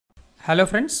Hello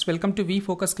friends, welcome to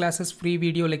vFocus classes free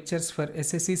video lectures for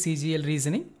SSC CGL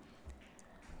reasoning.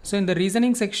 So in the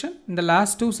reasoning section, in the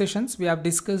last two sessions, we have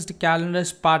discussed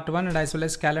calendars part 1 and as well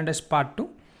as calendars part 2.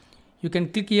 You can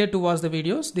click here to watch the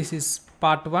videos. This is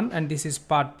part 1 and this is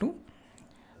part 2.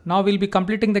 Now we'll be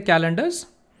completing the calendars.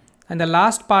 And the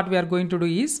last part we are going to do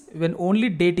is when only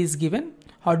date is given,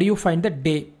 how do you find the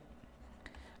day?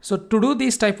 So to do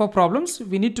these type of problems,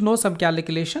 we need to know some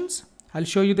calculations. I'll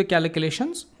show you the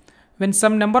calculations. When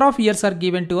some number of years are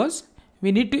given to us,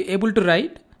 we need to able to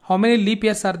write how many leap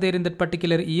years are there in that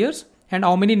particular years and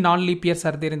how many non-leap years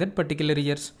are there in that particular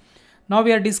years. Now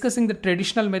we are discussing the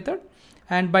traditional method,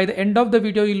 and by the end of the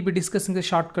video you will be discussing the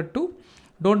shortcut too.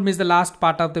 Don't miss the last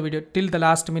part of the video till the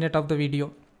last minute of the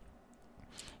video.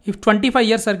 If 25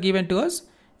 years are given to us,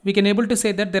 we can able to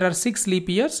say that there are 6 leap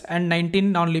years and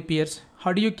 19 non-leap years.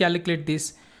 How do you calculate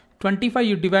this? 25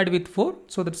 you divide with 4,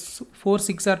 so that's 4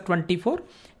 6 are 24.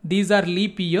 These are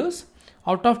leap years.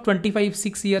 Out of 25,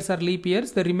 6 years are leap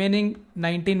years. The remaining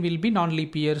 19 will be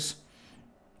non-leap years.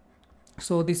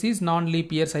 So this is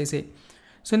non-leap years, I say.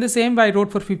 So in the same way I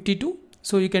wrote for 52.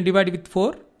 So you can divide with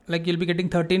 4, like you'll be getting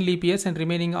 13 leap years and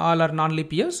remaining all are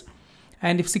non-leap years.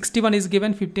 And if 61 is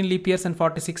given, 15 leap years and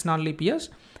 46 non-leap years.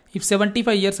 If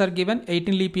 75 years are given,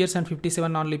 18 leap years and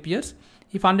 57 non-leap years.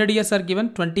 If 100 years are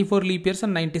given, 24 leap years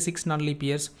and 96 non-leap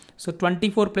years. So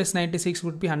 24 plus 96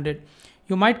 would be 100.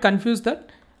 You might confuse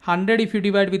that 100 if you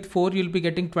divide with 4 you'll be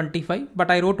getting 25,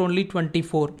 but I wrote only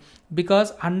 24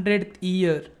 because 100th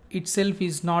year itself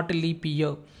is not a leap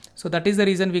year. So that is the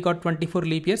reason we got 24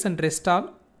 leap years and rest all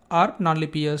are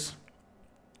non-leap years.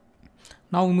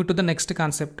 Now we move to the next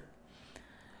concept.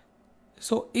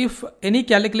 So if any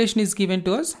calculation is given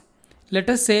to us, let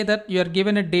us say that you are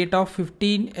given a date of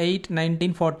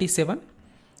 15/8/1947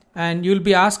 and you will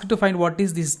be asked to find what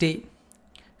is this day.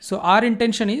 So our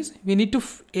intention is we need to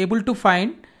able to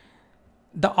find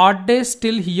the odd days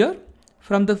till here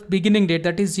from the beginning date,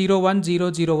 that is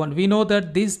 01001. We know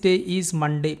that this day is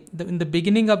Monday. In the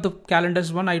beginning of the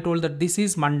calendars one I told that this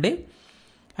is Monday,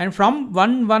 and from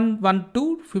 1112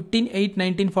 to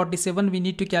 15/8/1947 we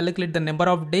need to calculate the number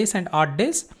of days and odd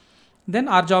days, then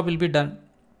our job will be done.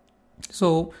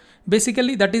 So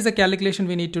basically that is the calculation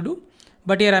we need to do.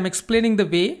 But here I am explaining the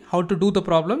way how to do the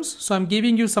problems. So I am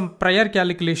giving you some prior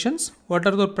calculations. What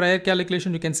are the prior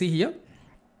calculations you can see here?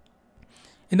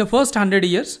 In the first 100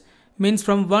 years, means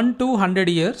from 1 to 100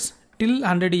 years till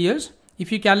 100 years,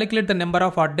 if you calculate the number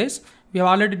of odd days, we have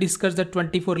already discussed that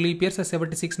 24 leap years and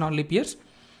 76 non-leap years.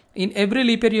 In every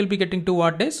leap year you will be getting 2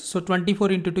 odd days. So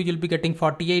 24 into 2 you will be getting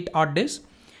 48 odd days.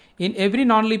 In every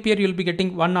non-leap year you will be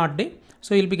getting 1 odd day.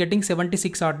 So you'll be getting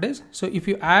 76 odd days. So if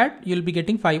you add, you'll be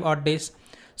getting 5 odd days.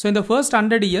 So in the first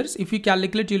 100 years, if you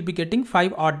calculate, you'll be getting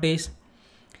 5 odd days.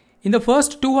 In the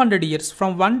first 200 years,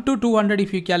 from 1 to 200,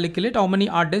 if you calculate how many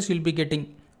odd days you'll be getting.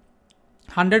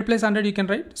 100 plus 100 you can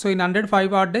write. So in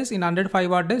 105 odd days, in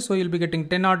 105 odd days, so you'll be getting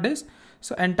 10 odd days.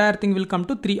 So entire thing will come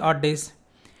to 3 odd days.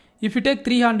 If you take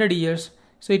 300 years,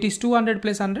 so it is 200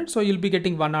 plus 100, so you'll be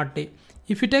getting 1 odd day.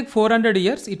 If you take 400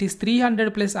 years, it is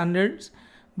 300 plus 100.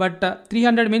 But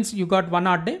 300 means you got 1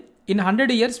 odd day. In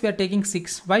 100 years we are taking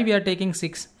 6. Why we are taking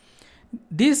 6?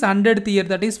 This 100th year,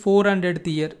 that is 400th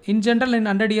year. In general in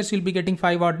 100 years you'll be getting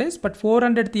 5 odd days, but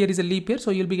 400th year is a leap year,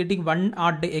 so you'll be getting 1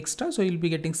 odd day extra. So you'll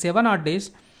be getting 7 odd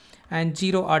days and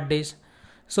 0 odd days.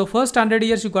 So first 100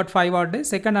 years you got 5 odd days,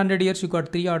 second 100 years you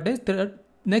got 3 odd days,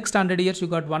 next 100 years you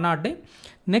got 1 odd day.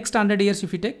 Next 100 years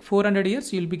if you take 400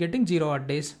 years you'll be getting 0 odd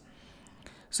days.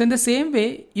 So in the same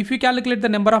way, if you calculate the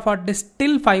number of odd days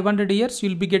till 500 years,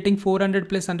 you'll be getting 400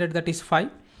 plus 100, that is 5.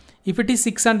 If it is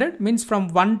 600, means from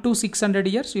 1 to 600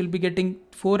 years, you'll be getting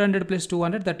 400 plus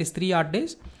 200, that is 3 odd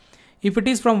days. If it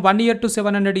is from 1 year to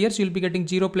 700 years, you'll be getting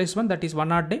 0 plus 1, that is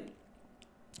 1 odd day.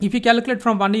 If you calculate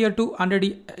from 1 year to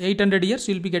 800 years,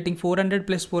 you'll be getting 400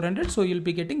 plus 400, so you'll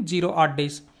be getting 0 odd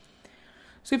days.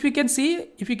 So if you can see,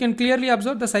 if you can clearly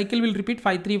observe, the cycle will repeat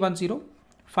 5310.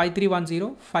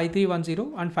 5310,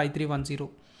 5310 and 5310.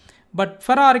 But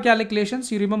for our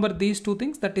calculations, you remember these two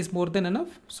things, that is more than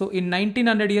enough. So in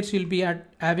 1900 years, you'll be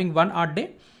having 1 odd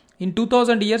day. In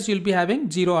 2000 years, you'll be having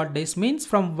 0 odd days. Means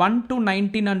from 1 to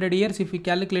 1900 years, if you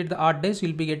calculate the odd days,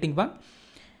 you'll be getting 1.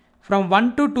 From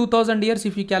 1 to 2000 years,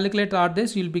 if you calculate the odd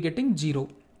days, you'll be getting 0.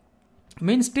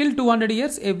 Means till 200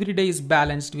 years, every day is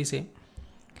balanced, we say.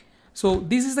 So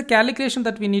this is the calculation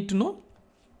that we need to know.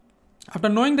 After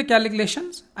knowing the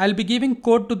calculations, I'll be giving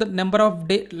code to the number of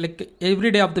day, like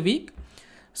every day of the week.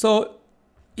 So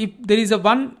if there is a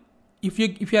one, if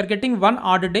you are getting 1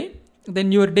 odd day,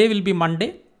 then your day will be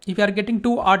Monday. If you are getting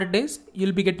 2 odd days,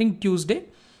 you'll be getting Tuesday.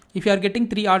 If you are getting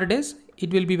 3 odd days,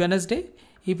 it will be Wednesday.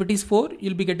 If it is 4,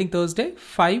 you'll be getting Thursday.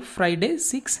 5, Friday.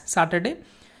 6, Saturday.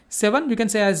 7, you can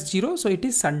say as 0, so it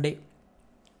is Sunday.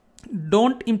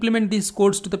 Don't implement these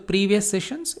codes to the previous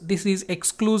sessions. This is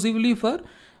exclusively for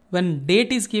when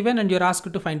date is given and you're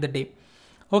asked to find the day.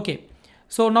 Okay,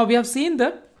 so now we have seen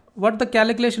that what the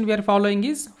calculation we are following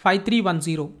is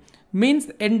 5310. Means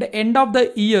at the end of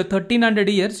the year, 1300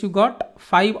 years, you got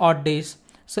 5 odd days.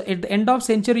 So at the end of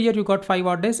century year, you got 5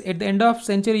 odd days. At the end of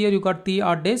century year, you got 3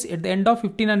 odd days. At the end of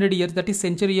 1500 years, that is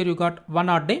century year, you got 1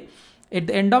 odd day. At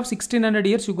the end of 1600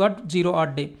 years, you got 0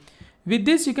 odd day. With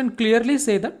this, you can clearly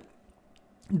say that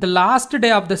the last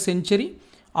day of the century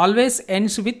always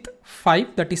ends with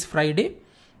 5, that is Friday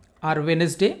or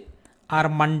Wednesday or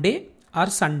Monday or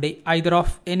Sunday, either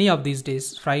of any of these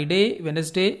days, Friday,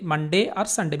 Wednesday, Monday or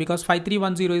Sunday, because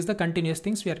 5310 is the continuous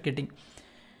things we are getting.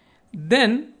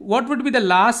 Then what would be the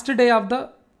last day of the,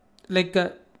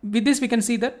 with this we can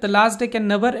see that the last day can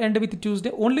never end with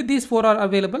Tuesday. Only these 4 are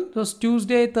available. So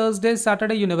Tuesday, Thursday,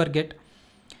 Saturday you never get.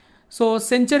 So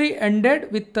century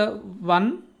ended with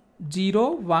 1,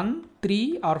 0, 1,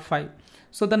 3 or 5.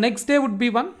 So the next day would be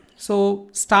 1. So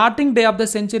starting day of the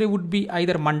century would be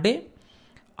either Monday,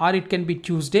 or it can be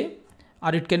Tuesday,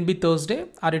 or it can be Thursday,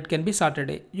 or it can be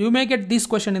Saturday. You may get this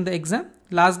question in the exam.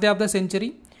 Last day of the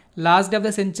century. Last day of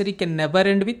the century can never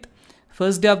end with.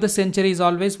 First day of the century is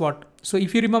always what? So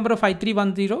if you remember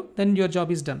 5310, then your job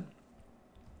is done.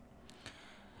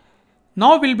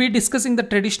 Now we'll be discussing the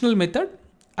traditional method.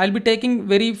 I'll be taking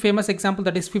very famous example,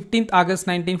 that is 15th August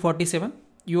 1947.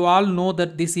 You all know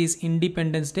that this is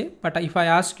Independence Day, but if I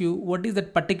ask you what is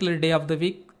that particular day of the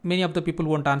week, many of the people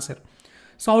won't answer.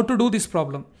 So how to do this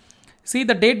problem? See,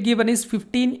 the date given is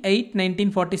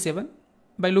 15/8/1947.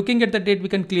 By looking at the date, we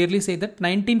can clearly say that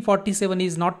 1947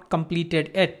 is not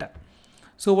completed yet.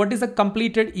 So what is the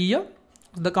completed year?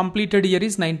 The completed year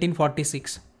is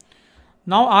 1946.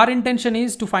 Now our intention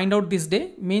is to find out this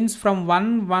day, means from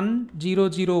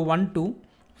 110012 to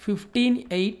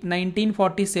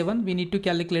 15/8/1947, we need to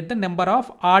calculate the number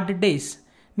of odd days.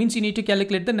 Means you need to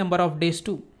calculate the number of days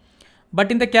too. But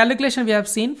in the calculation we have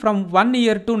seen from 1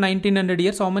 year to 1900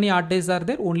 years, how many odd days are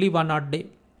there? Only 1 odd day.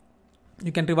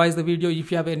 You can revise the video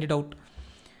if you have any doubt.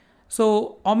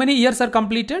 So how many years are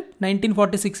completed?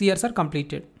 1946 years are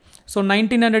completed. So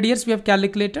 1900 years we have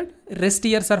calculated. Rest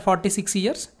years are 46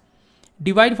 years.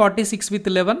 Divide 46 with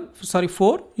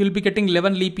 4. You will be getting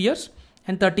 11 leap years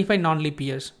and 35 non-leap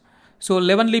years. So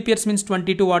 11 leap years means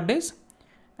 22 odd days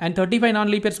and 35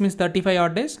 non-leap years means 35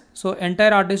 odd days. So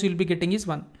entire odd days you will be getting is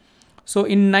 1. So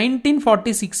in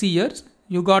 1946 years,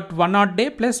 you got 1 odd day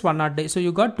plus 1 odd day. So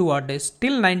you got 2 odd days.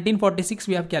 Till 1946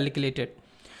 we have calculated.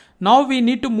 Now we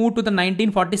need to move to the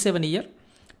 1947 year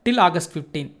till August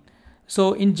 15.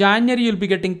 So in January you will be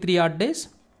getting 3 odd days.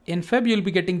 In Feb you will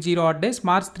be getting 0 odd days.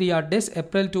 March 3 odd days.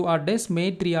 April 2 odd days.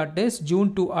 May 3 odd days.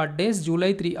 June 2 odd days.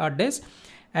 July 3 odd days.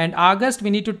 And August we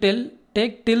need to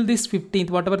take till this 15th,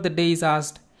 whatever the day is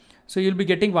asked. So you will be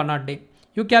getting 1 odd day.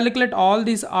 You calculate all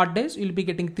these odd days, you will be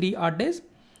getting 3 odd days.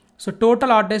 So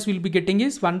total odd days we will be getting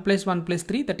is 1 plus 1 plus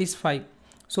 3, that is 5.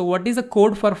 So what is the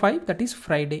code for 5? That is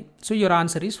Friday. So your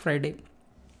answer is Friday.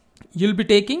 You will be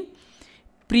taking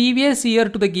previous year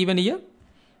to the given year.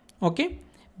 Okay.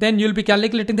 Then you will be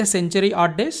calculating the century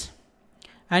odd days.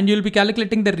 And you will be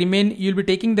calculating you will be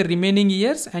taking the remaining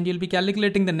years and you will be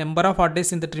calculating the number of odd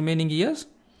days in the remaining years.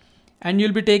 And you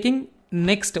will be taking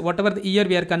next, whatever the year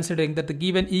we are considering, that the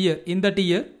given year, in that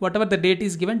year, whatever the date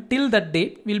is given, till that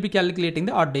date, we will be calculating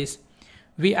the odd days.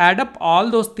 We add up all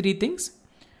those 3 things.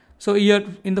 So here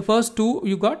in the first 2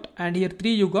 you got, and here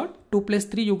 3 you got, 2 plus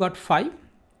 3 you got 5.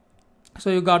 So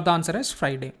you got the answer as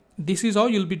Friday. This is how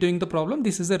you'll be doing the problem.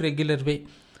 This is a regular way.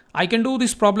 I can do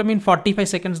this problem in 45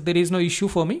 seconds. There is no issue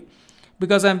for me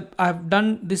because I've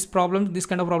done this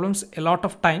kind of problems a lot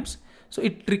of times. So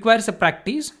it requires a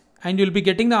practice. And you'll be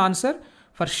getting the answer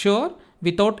for sure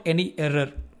without any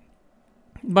error.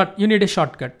 But you need a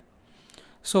shortcut.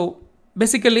 So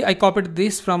basically I copied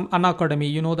this from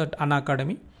Unacademy. You know that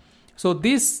Unacademy. So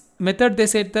this method, they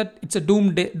said that it's a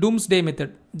doomsday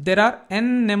method. There are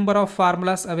n number of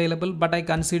formulas available, but I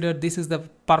consider this is the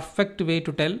perfect way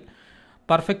to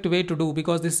do,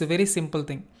 because this is a very simple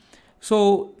thing.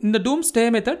 So in the doomsday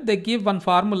method, they give one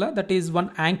formula, that is one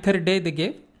anchor day they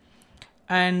gave.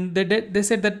 And they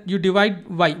said that you divide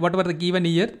y, whatever the given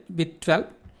year, with 12.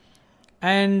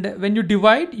 And when you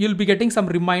divide, you'll be getting some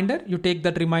reminder. You take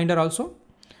that reminder also.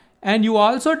 And you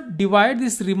also divide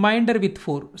this reminder with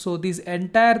 4. So this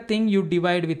entire thing you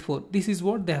divide with 4. This is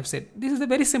what they have said. This is a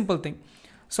very simple thing.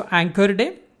 So anchor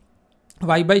day,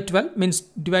 y by 12 means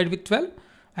divide with 12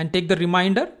 and take the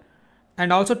reminder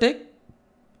and also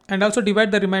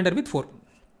divide the remainder with 4.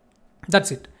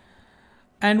 That's it.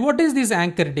 And what is this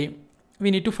anchor day?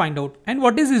 We need to find out. And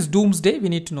what is this doomsday? We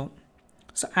need to know.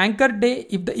 So anchor day,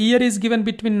 if the year is given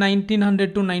between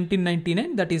 1900 to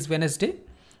 1999, that is Wednesday.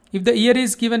 If the year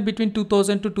is given between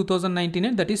 2000 to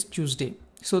 2099, that is Tuesday.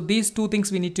 So these two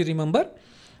things we need to remember.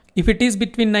 If it is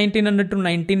between 1900 to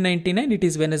 1999, it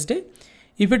is Wednesday.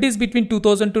 If it is between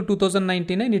 2000 to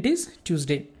 2099, it is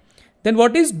Tuesday. Then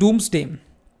what is doomsday?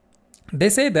 They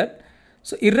say that,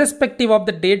 so irrespective of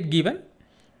the date given,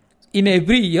 in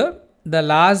every year, the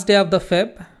last day of the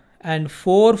Feb and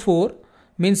 4/4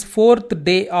 means 4th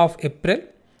day of April,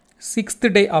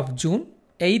 6th day of June,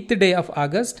 8th day of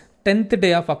August, 10th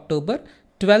day of October,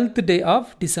 12th day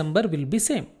of December will be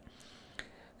same.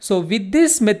 So with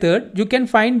this method, you can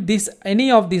find this any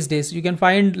of these days. You can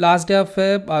find last day of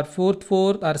Feb or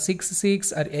 4/4 or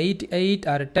 6/6 or 8/8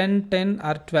 or 10/10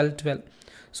 or 12/12.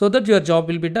 So that your job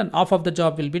will be done. Half of the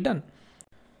job will be done.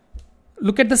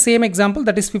 Look at the same example,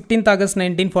 that is 15th August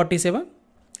 1947.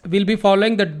 We'll be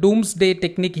following the doomsday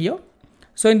technique here.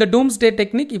 So in the doomsday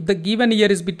technique, if the given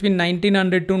year is between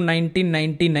 1900 to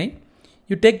 1999,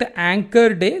 you take the anchor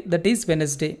day, that is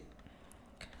Wednesday.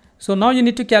 So now you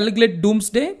need to calculate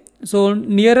doomsday. So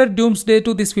nearer doomsday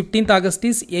to this 15th August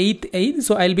is 8/8.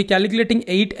 So I'll be calculating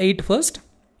 8/8 first.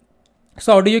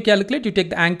 So how do you calculate? You take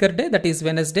the anchor day, that is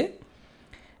Wednesday.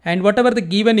 And whatever the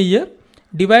given year,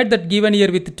 divide that given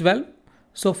year with 12.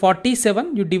 So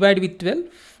 47 you divide with 12.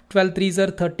 12 3s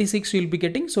are 36 you will be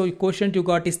getting. So quotient you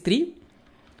got is 3.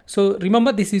 So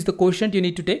remember, this is the quotient you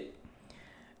need to take.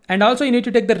 And also you need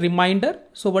to take the remainder.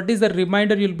 So what is the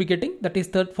remainder you will be getting? That is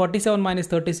 47 minus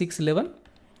 36, 11.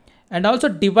 And also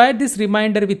divide this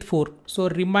remainder with 4. So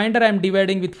remainder I am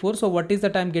dividing with 4. So what is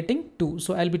that I am getting? 2.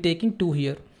 So I will be taking 2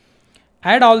 here.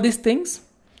 Add all these things.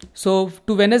 So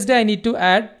to Wednesday I need to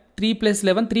add 3 plus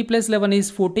 11. 3 plus 11 is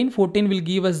 14. 14 will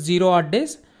give us 0 odd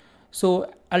days. So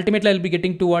ultimately I will be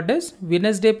getting 2 odd days.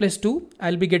 Wednesday plus 2,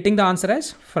 I will be getting the answer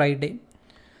as Friday.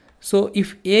 So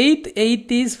if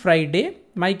 8/8 is Friday,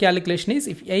 my calculation is,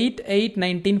 if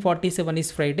 8/8/1947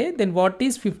 is Friday, then what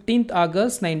is 15th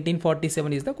August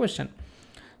 1947 is the question.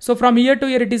 So from here to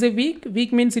here it is a week.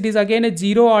 Week means it is again a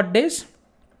 0 odd days.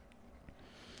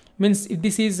 Means if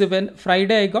this is when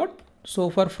Friday I got.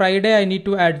 So for Friday I need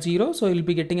to add 0. So you will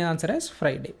be getting an answer as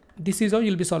Friday. This is how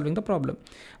you will be solving the problem.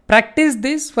 Practice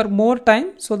this for more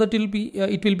time so that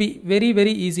it will be very,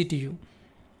 very easy to you.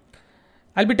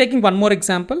 I'll be taking one more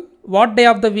example. What day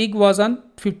of the week was on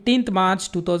 15th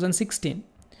March 2016?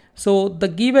 So the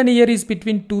given year is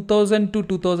between 2000 to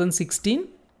 2016.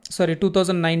 Sorry,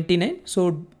 2099. So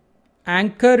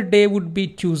anchor day would be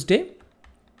Tuesday.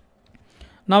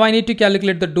 Now I need to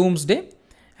calculate the doomsday.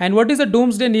 And what is the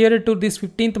doomsday nearer to this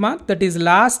 15th March? That is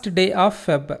last day of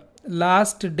Feb.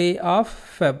 Last day of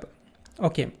Feb.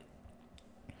 Okay.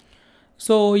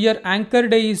 So your anchor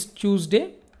day is Tuesday.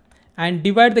 And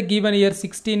divide the given year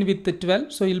 16 with the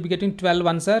 12. So you'll be getting 12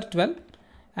 ones are 12.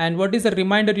 And what is the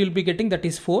remainder you'll be getting? That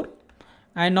is 4.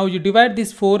 And now you divide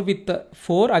this 4 with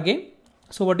 4 again.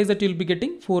 So what is that you'll be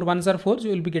getting? 4 ones are 4. So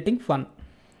you'll be getting 1.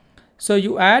 So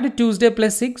you add Tuesday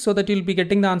plus 6 so that you'll be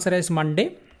getting the answer as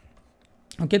Monday.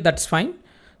 Okay, that's fine.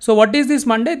 So what is this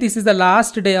Monday? This is the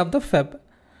last day of the Feb.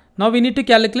 Now we need to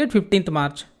calculate 15th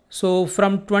March. So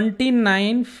from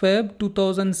 29 Feb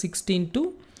 2016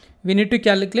 to we need to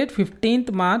calculate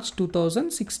 15th March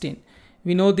 2016.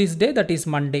 We know this day, that is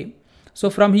Monday.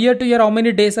 So from here to here, how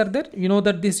many days are there? You know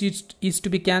that this is to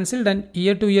be cancelled, and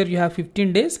here to here you have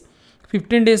 15 days.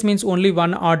 15 days means only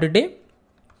one odd day.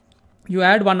 You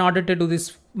add one odd day to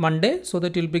this Monday so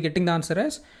that you'll be getting the answer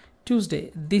as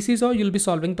Tuesday. This is how you'll be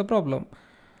solving the problem.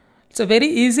 It's a very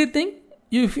easy thing.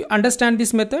 If you understand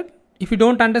this method, if you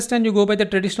don't understand, you go by the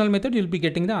traditional method, you'll be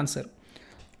getting the answer.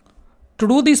 To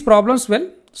do these problems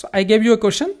well, so I gave you a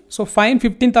question. So find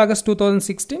 15th August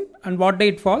 2016 and what day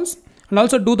it falls, and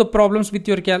also do the problems with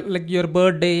your like your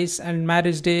birthdays and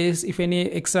marriage days if any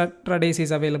extra days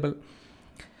is available.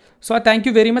 So I thank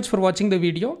you very much for watching the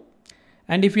video.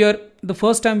 And if you are the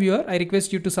first time viewer, I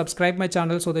request you to subscribe my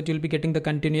channel so that you'll be getting the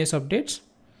continuous updates.